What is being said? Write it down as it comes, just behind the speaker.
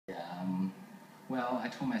Well, I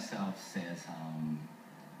told myself, says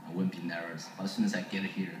I wouldn't be nervous. But as soon as I get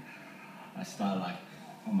here, I start like,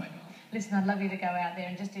 oh my god. Listen, I'd love you to go out there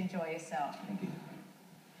and just enjoy yourself. Thank you.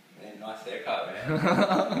 Man, nice haircut, man.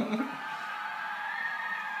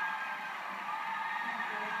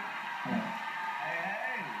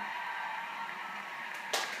 Hey.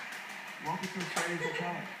 Welcome to Australia's Got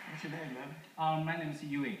Talent. What's your name, man? My name is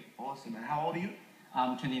Yui. Awesome, man. How old are you?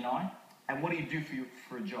 I'm 29. And what do you do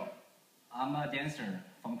for a job? I'm a dancer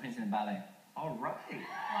from Princeton Ballet. All right.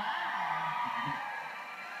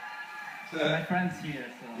 My friend's here,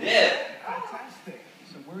 so. Yeah. Fantastic.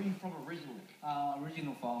 So where are you from originally?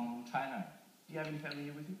 Original from China. Do you have any family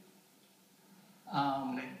here with you?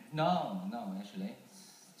 No, actually.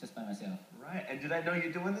 It's just by myself. Right. And did I know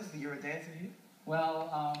you're doing this? That you're a dancer here?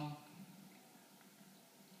 Well,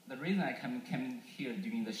 the reason I came here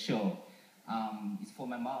during the show is for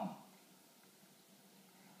my mom.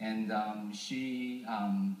 And she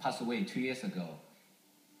passed away 2 years ago.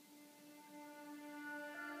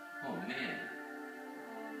 Oh, man.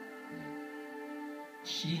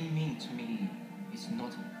 She means to me, it's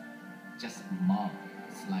not just mom,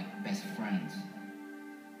 it's like best friends.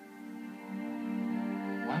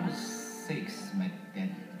 When I was 6, my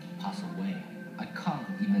dad passed away. I can't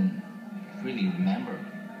even really remember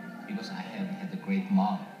because I had a great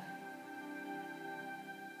mom.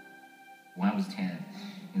 When I was 10,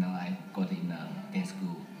 I got in dance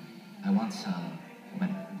school. I want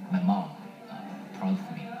my mom proud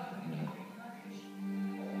of me.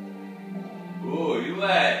 Oh, you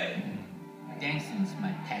right. Dancing is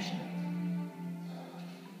my passion.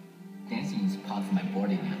 Dancing is part of my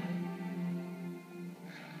body now.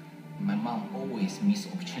 My mom always missed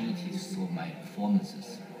opportunities for my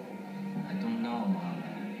performances. I don't know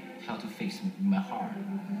how to fix my heart.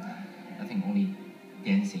 I think only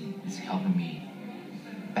dancing is helping me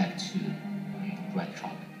back to the right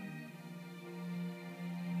track.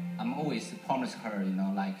 I'm always promise her,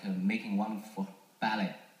 making one for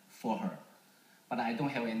ballet for her. But I don't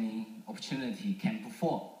have any opportunity can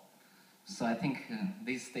perform. So I think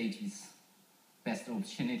this stage is best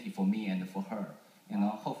opportunity for me and for her.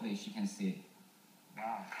 Hopefully she can see it.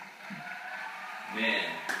 Wow. Man.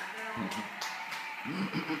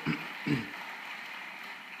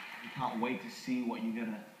 We can't wait to see what you're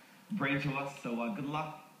going to bring to us. So good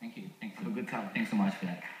luck. Thank you. Have a good time. Thanks so much for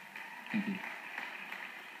that. Thank you.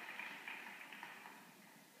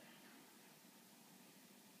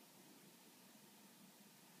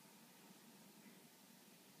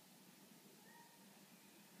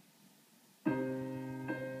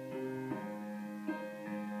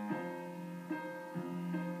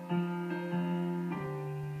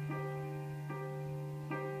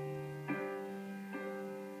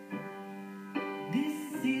 This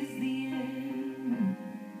is the end.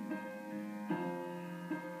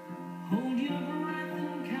 Hold your breath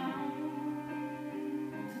and count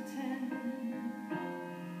to 10.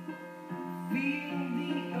 Feel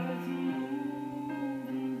the earth move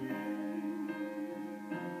and then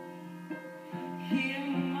hear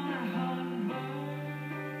my heart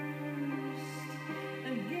burst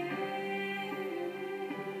again.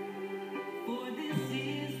 For this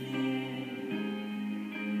is the end.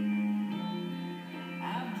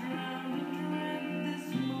 I've drowned and dread this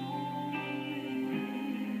morning,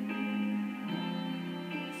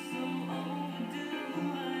 so overdue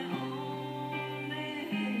I only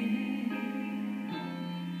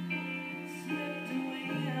slipped away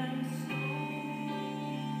and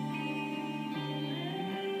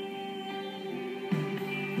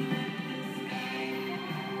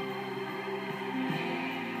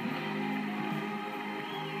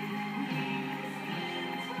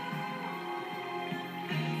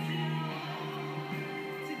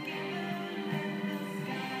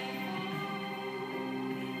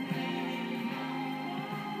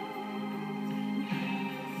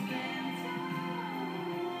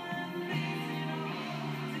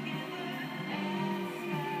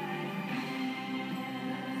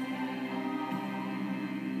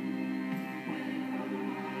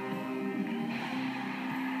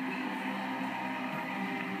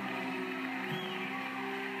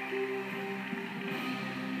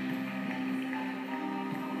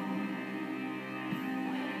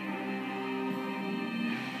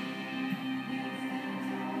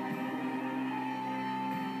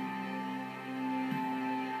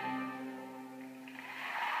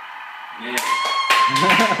Man.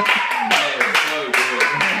 Man, so good.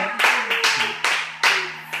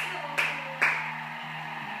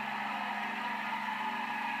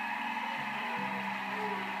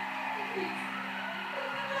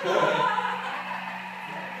 Yeah.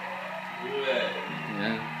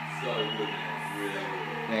 Yeah. So good, man. Really.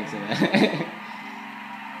 Thanks, man.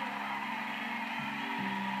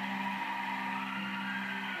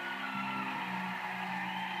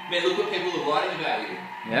 Man, look what people are writing about you.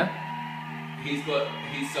 Yeah? He's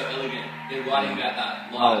so elegant. They're writing about that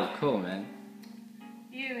Oh, live. cool, man.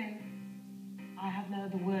 Ewan, I have no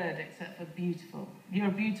other word except for beautiful. You're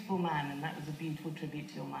a beautiful man, and that was a beautiful tribute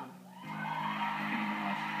to your mum.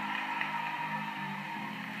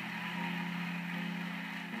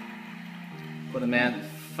 For the man,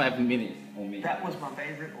 5 minutes on me. That was my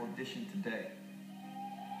favorite audition today.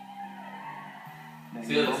 Now,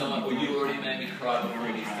 See, there's someone, well, you already made me cry before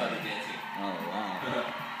you started dancing. Oh,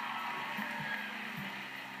 wow.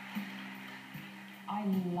 I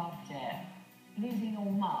loved it. Losing your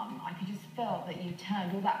mum, I could just feel that you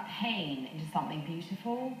turned all that pain into something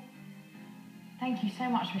beautiful. Thank you so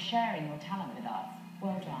much for sharing your talent with us.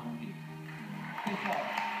 Well done. Good job.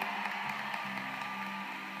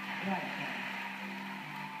 Right, Ken.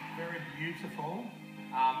 Very beautiful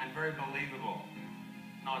and very believable.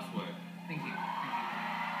 Nice work. Thank you.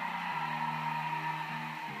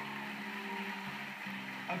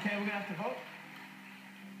 Okay, we're gonna have to vote.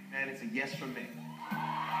 And it's a yes from me.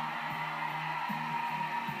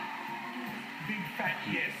 Big fat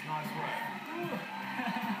yes. Nice work.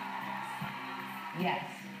 Yes.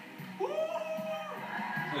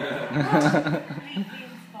 Completely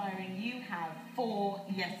inspiring. You have 4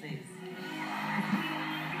 yeses.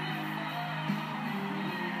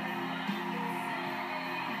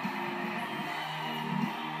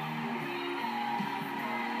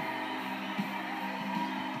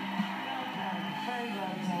 Very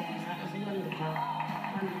well done. That was wonderful.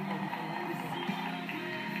 Wonderful.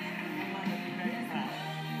 I'm very proud.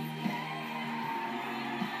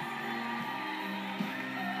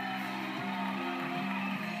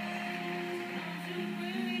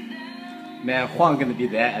 Man, Juan gonna be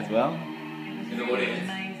there as well. In the audience.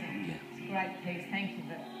 Amazing. It's a great piece. Thank you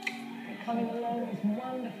for coming along. It's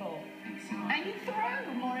wonderful. And you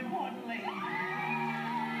throw, more importantly.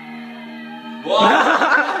 What?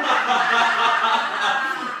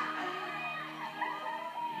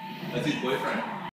 That's his boyfriend.